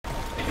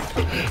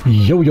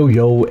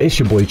Yo, it's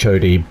your boy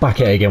Chody, back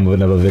at it again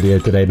with another video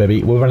today,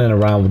 baby. We're running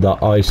around with the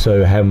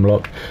ISO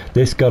HEMLOCK.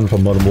 This gun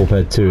from Modern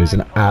Warfare 2 is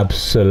an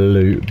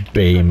absolute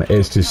beam.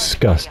 It's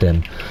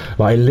disgusting.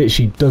 Like, it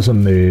literally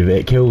doesn't move.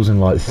 It kills in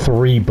like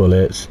 3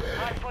 bullets.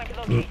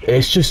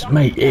 It's just,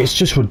 mate, it's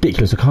just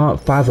ridiculous. I can't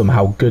fathom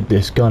how good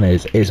this gun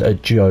is. It's a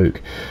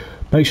joke.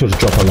 Make sure to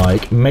drop a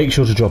like, make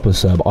sure to drop a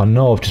sub. I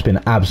know I've just been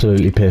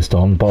absolutely pissed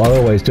on, but I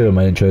always do in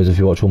my intros if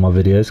you watch all my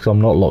videos, because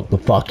I'm not locked the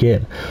fuck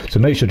in. So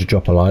make sure to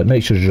drop a like,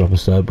 make sure to drop a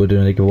sub. We're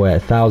doing a giveaway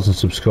at 1,000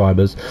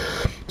 subscribers.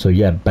 So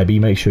yeah, baby,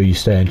 make sure you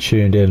stay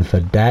tuned in for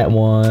that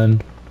one.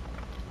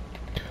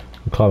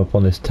 I'll climb up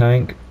on this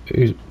tank.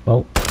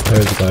 Oh,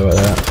 there's a guy right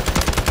there.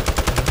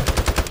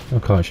 I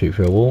can't shoot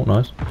through a wall,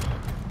 nice.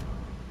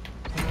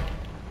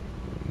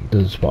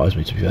 Doesn't surprise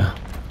me, to be fair.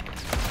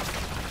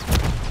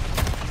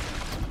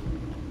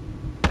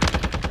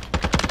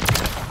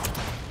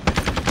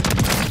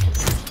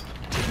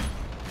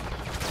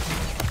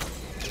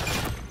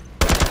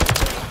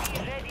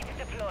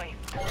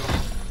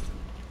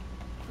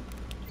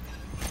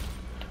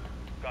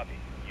 Copy.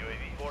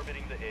 UAV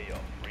orbiting the AO.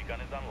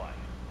 Recon is online.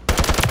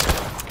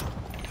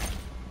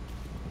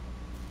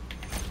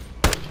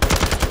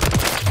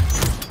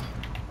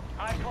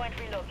 Hardpoint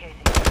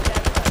relocating.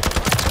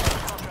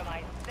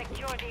 Compromise.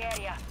 Secure the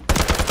area.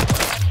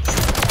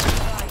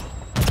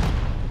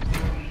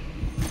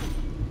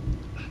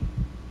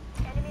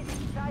 Enemies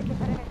inside the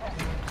perimeter.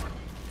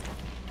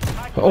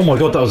 Oh my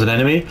god, that was an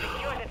enemy.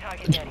 Secure the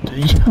target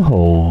area.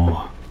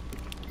 Yo.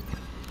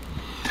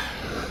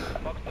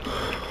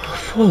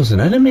 I thought it was an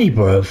enemy,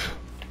 bruv.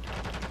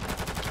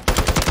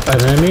 An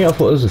enemy? I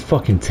thought it was a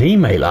fucking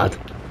teammate, lad.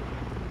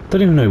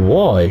 Don't even know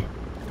why.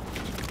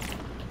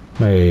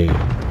 Mate.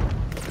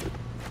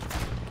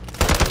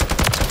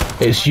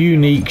 It's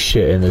unique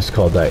shit in this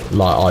COD that,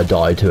 like, I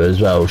die to as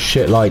well.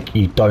 Shit like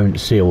you don't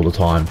see all the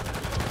time.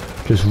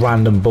 Just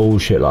random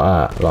bullshit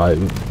like that. Like,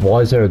 why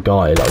is there a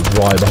guy, like,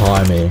 right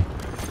behind me?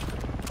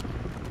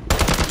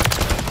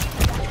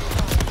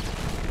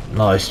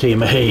 Nice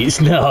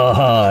teammates,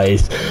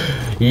 nice.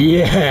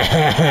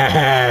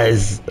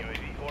 Yes.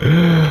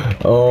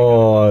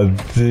 Oh,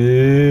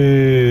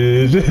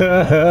 dude.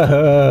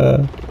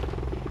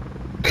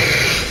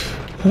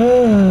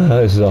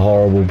 This is a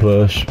horrible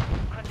push.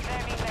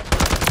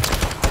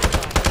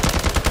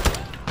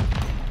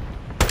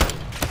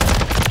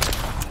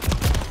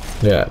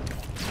 Yeah.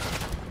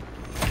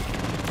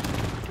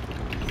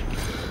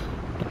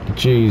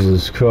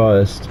 Jesus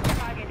Christ.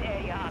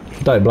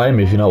 Don't blame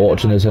me if you're not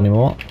watching this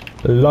anymore.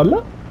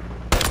 Lala.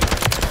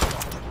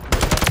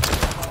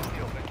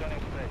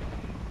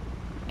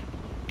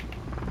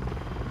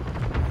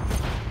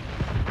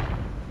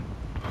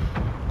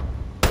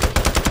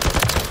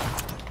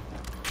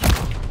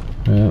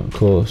 Yeah, of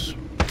course.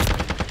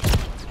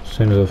 As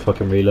soon as I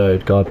fucking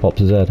reload, guy pops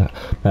his head.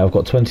 Mate, I've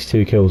got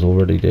 22 kills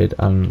already, dude,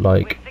 and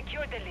like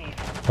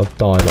I've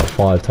died like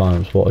 5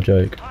 times. What a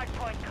joke!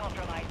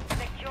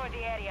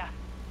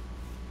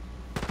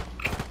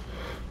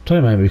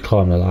 Don't make me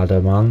climb the ladder,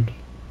 man.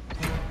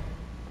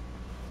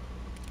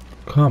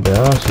 Can't be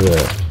arsed with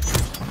it.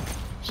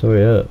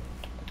 Sorry, up.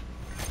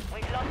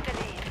 We've lost the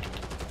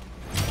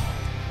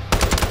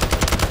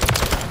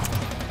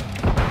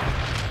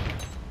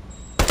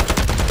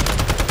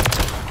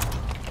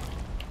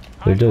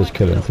lead. He does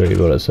kill in 3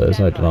 bullets, so there's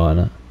no denying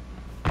it.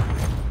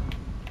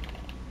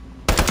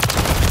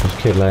 This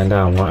kid laying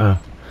down right now.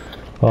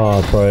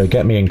 Oh, bro,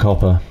 get me in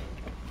copper.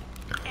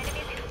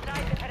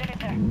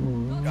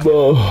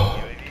 Oh.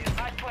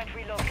 Hardpoint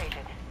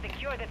relocated.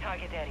 Secure the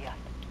target area.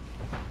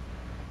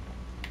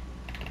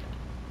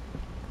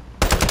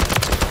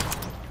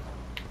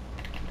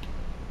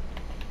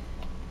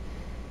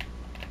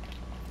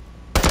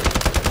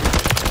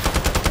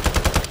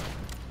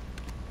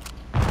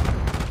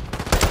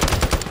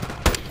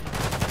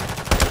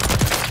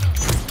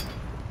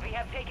 We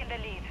have taken the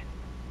lead.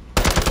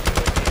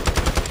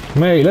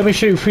 Mate, let me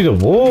shoot through the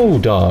wall,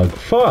 dog.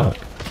 Fuck.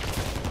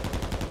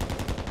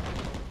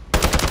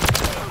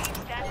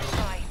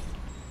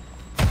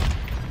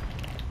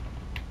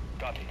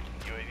 Copy.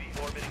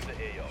 UAV orbiting the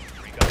AO.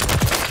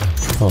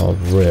 Oh,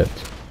 ripped.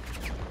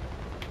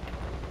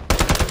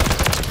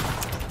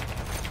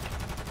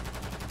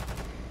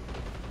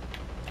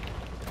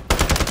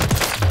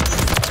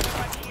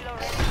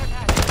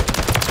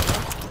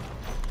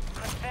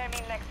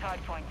 Confirming next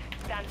hardpoint.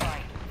 Stand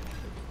by.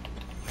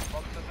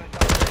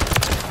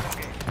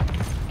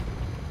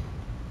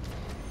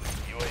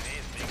 UAV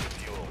is being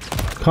fueled.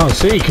 Can't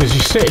see because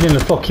you're sitting in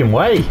the fucking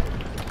way.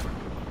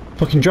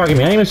 Fucking dragging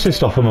my aim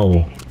assist off them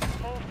all.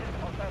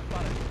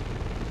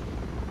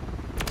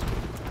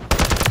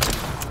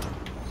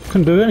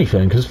 Couldn't do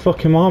anything because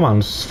fucking my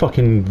man's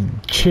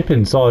fucking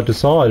chipping side to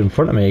side in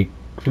front of me.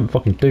 Couldn't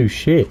fucking do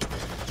shit.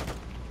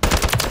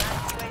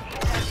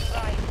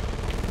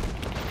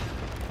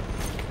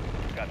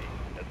 Copy.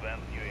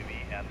 Advanced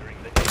UAV entering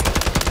the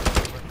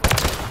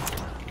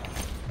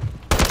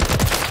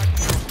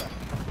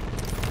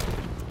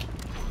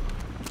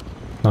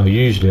Now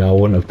usually I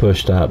wouldn't have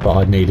pushed that, but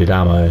I needed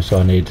ammo,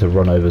 so I needed to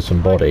run over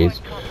some bodies.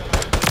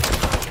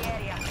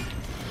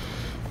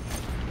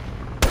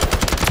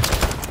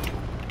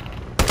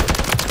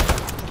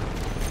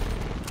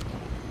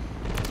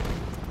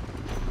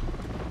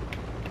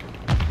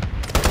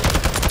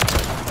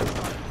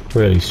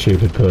 Really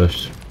stupid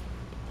push.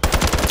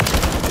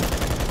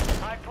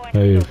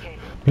 Move.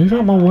 Move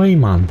out my way,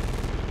 man.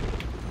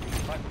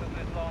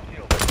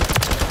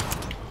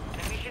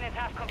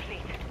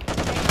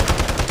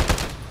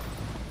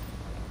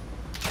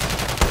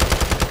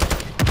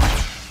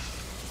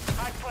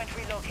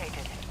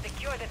 Relocated.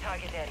 Secure the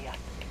target area.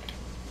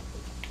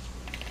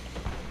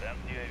 Send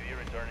UAV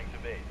returning to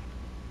base.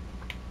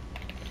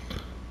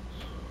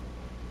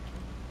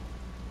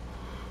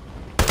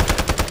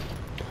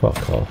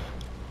 Fuck off.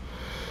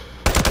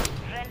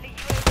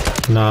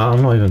 Nah,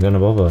 I'm not even gonna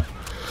bother.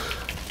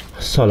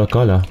 Solo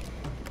color.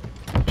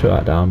 Put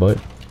that down, boy.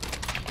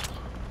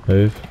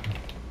 Move.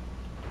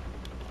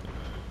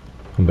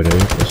 Come on, dude.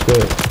 Let's do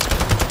it.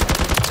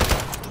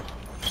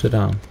 Sit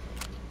down.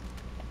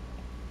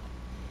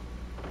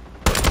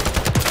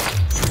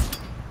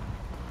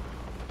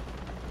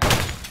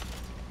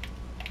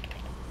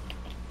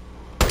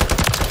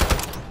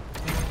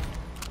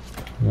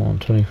 Come on,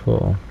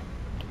 24.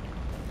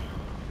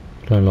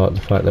 Don't like the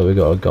fact that we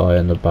got a guy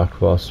in the back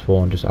of our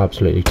spawn just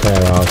absolutely tear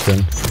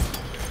arsing.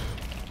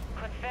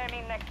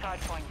 Confirming next hard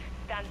point.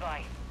 Stand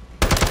by.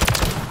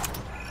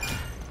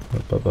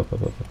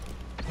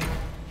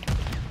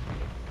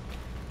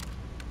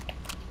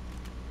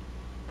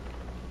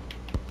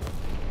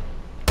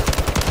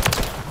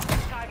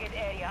 Target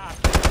area up.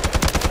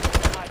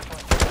 Hard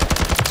point.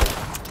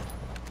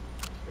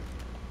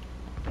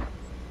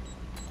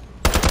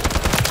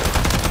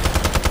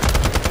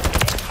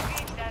 MGB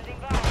standing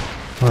by.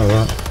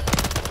 Alright.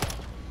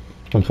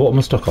 And what am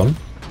I stuck on?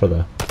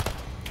 Brother.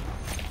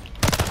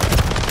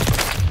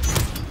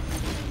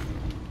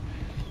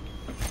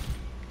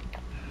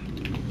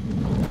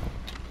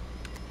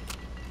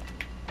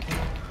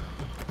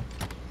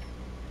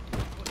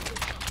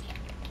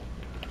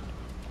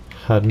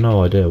 Had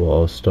no idea what I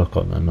was stuck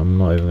on then, I'm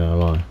not even gonna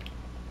lie.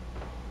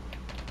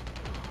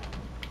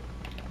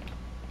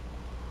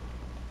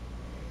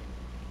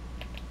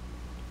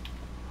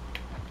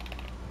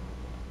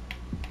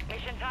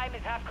 Mission time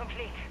is half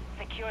complete.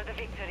 Secure the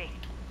victory.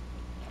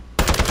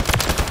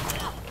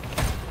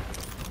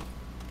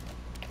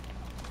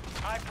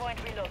 Hardpoint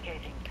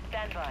relocating.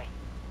 Stand by.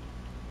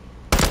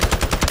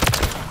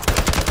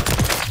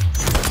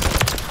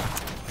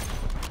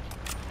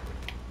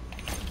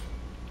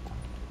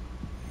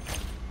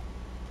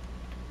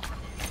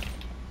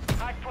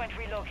 Hardpoint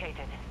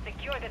relocated.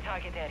 Secure the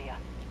target area.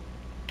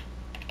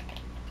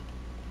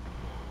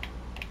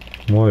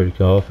 I'm worried,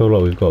 girl. I feel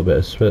like we've got a bit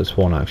of split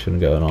spawn action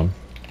going on.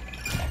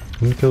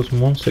 How many kills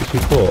from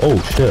 164? Oh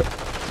shit.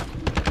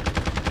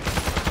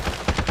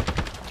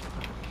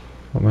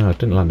 Oh man, I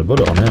didn't land a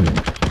bullet on him.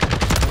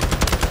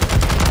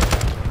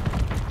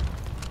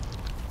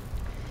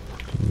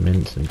 Fucking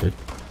mincing, dude.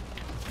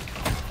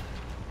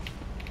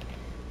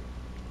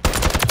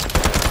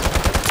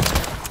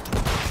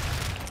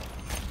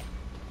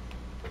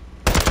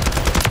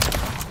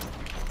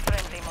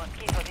 Friendly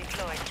mosquito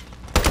deployed.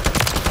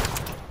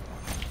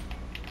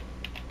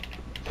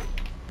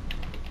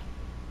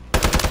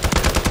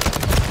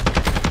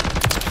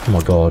 Oh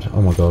my god,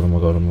 oh my god, oh my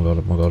god, oh my god,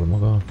 oh my god, oh my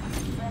god.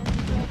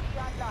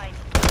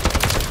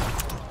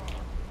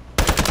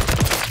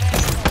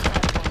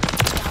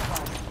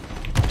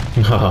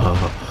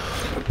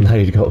 Now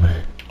you got me.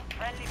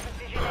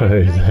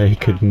 Bro, they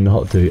could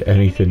not do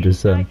anything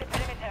just then.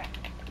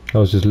 I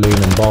was just leaning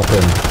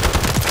bopping.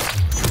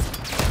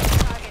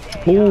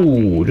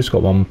 Ooh, just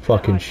got one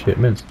fucking shit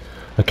mince.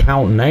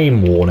 Account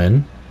name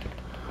warning.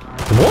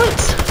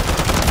 What?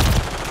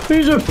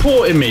 Who's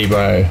reporting me,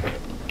 bro?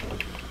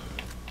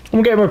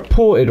 I'm getting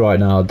reported right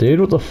now,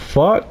 dude. What the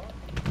fuck?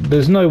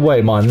 There's no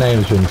way my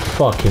name's been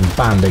fucking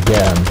banned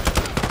again.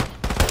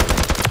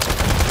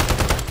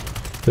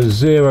 There's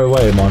zero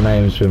way my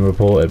name's been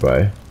reported,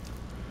 bro.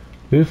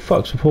 Who the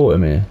fuck's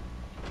reporting me?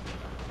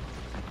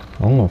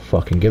 I'm gonna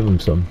fucking give them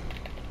some.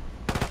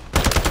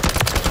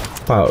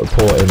 About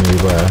reporting me,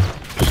 bro.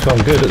 Just 'cause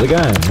I'm good at the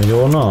game and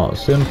you're not.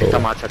 Simple.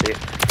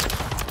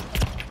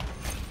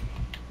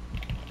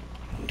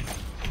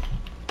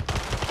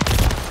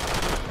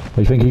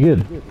 You think you're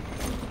good?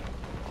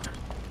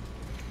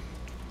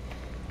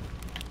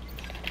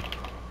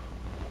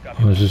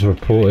 I just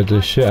reported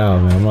the shit out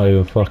of me. I'm not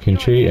even fucking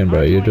cheating,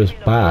 bro. You're just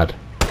bad.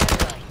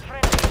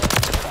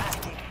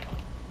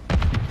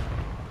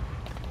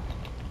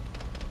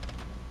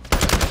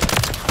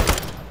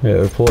 Yeah,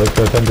 reported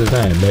for offender's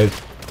name. They've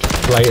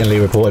blatantly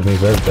reported me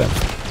for everything.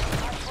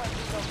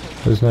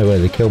 There's no way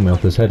they killed me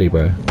off this heady,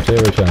 bro.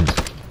 Zero chance.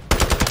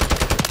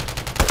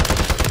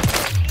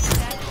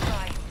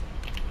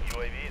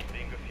 UAV is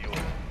being refueled.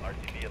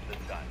 RTB at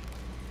this time.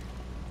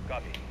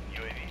 Copy.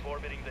 UAV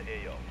orbiting the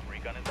AO.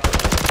 Recon is on.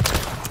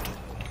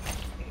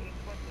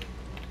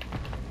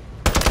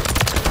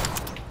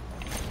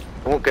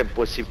 Comunque è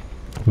possibile.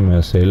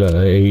 Yeah, see, look,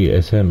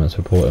 it's him that's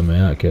reporting me,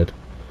 that kid.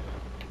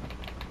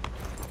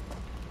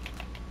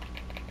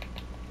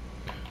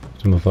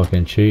 I'm a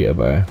fucking cheater,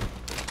 bro.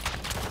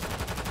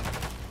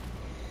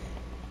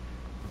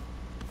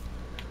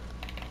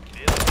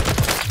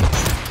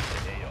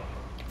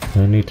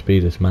 No need to be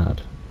this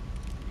mad.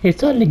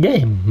 It's only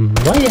game.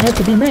 Why you have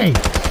to be mad?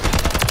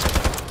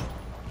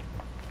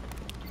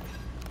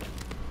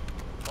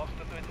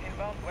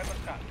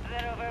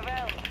 They're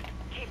overwhelmed.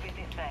 Keep it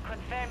this way.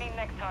 Confirming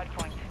next hard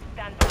point.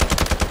 Stand by.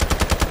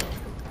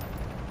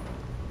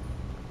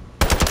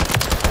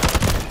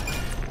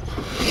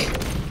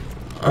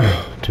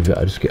 To be,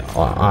 I just get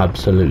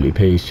absolutely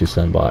peace just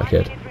sent by that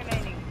kid.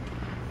 Remaining.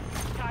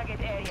 Target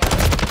area.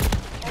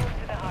 All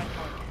to the hard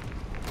point.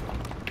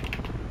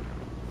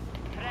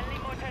 Friendly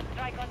mortar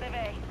strike on the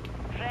way.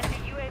 Friendly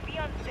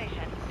UAV on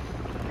station.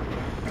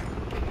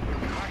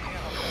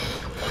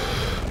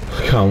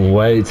 Can't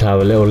wait to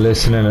have a little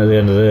listening at the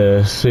end of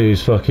this.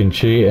 Who's fucking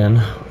cheating?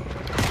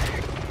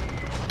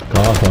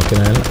 Oh, fucking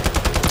hell.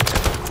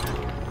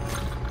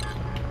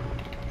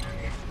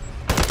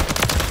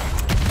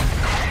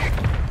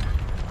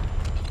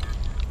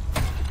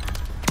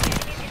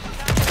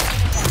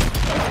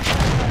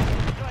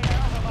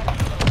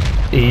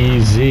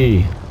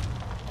 Easy.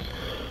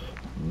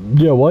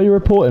 Yeah, why are you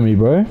reporting me,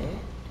 bro?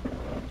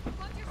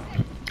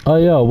 Oh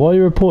yeah, why are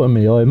you reporting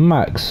me? Oh,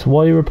 Max,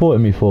 why are you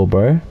reporting me for,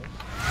 bro?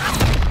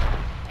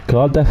 Cause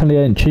I definitely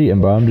ain't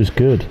cheating, bro. I'm just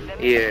good.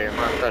 Yeah,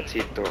 ma that's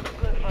it though.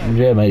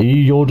 Yeah, mate,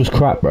 you're just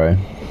crap, bro.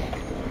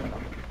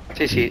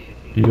 See.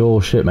 You're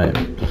shit, mate.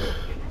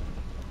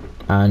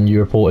 And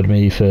you reported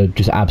me for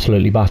just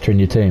absolutely battering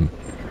your team.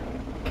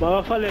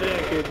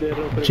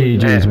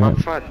 GG's,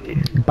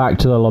 mate. Back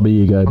to the lobby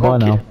you go. Bye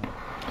now.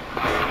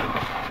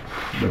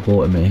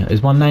 Reported me.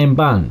 Is my name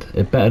banned?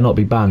 It better not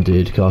be banned,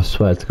 dude, because I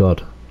swear to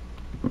God.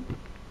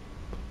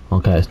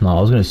 Okay, it's not.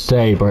 I was going to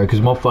say, bro, because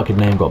my fucking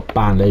name got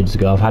banned ages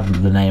ago. I've had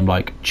the name,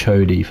 like,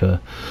 Chody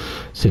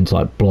since,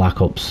 like,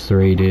 Black Ops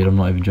 3, dude. I'm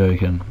not even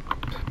joking.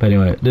 But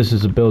anyway, this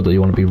is a build that you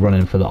want to be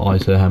running for the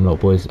ISO Hemlock,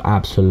 boys.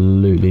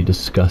 Absolutely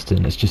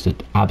disgusting. It's just an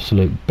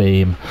absolute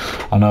beam.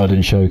 I know I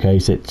didn't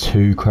showcase it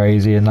too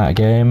crazy in that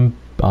game.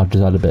 I've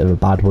just had a bit of a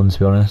bad one, to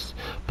be honest.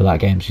 But that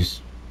game's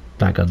just...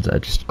 that guns are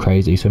just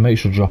crazy. So make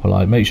sure to drop a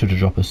like, make sure to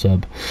drop a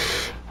sub.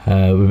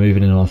 We're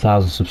moving in on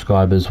 1,000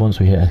 subscribers. Once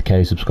we hit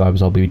 1,000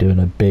 subscribers, I'll be doing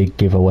a big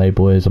giveaway,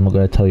 boys. I'm not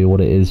going to tell you what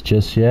it is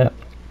just yet,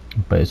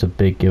 but it's a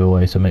big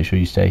giveaway, so make sure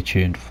you stay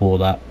tuned for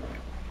that.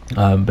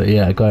 But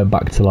yeah, going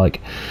back to like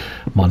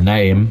my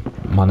name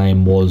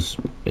was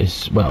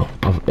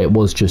it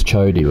was just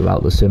Chody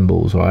without the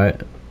symbols, right?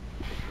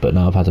 But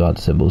now I've had to add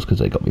the symbols because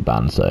they got me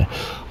banned. So I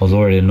was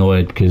already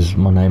annoyed because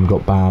my name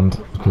got banned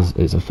because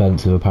it's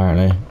offensive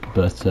apparently.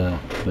 But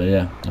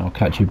yeah, I'll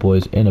catch you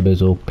boys in a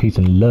bizzle. Peace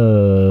and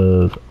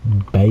love,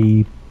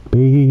 baby.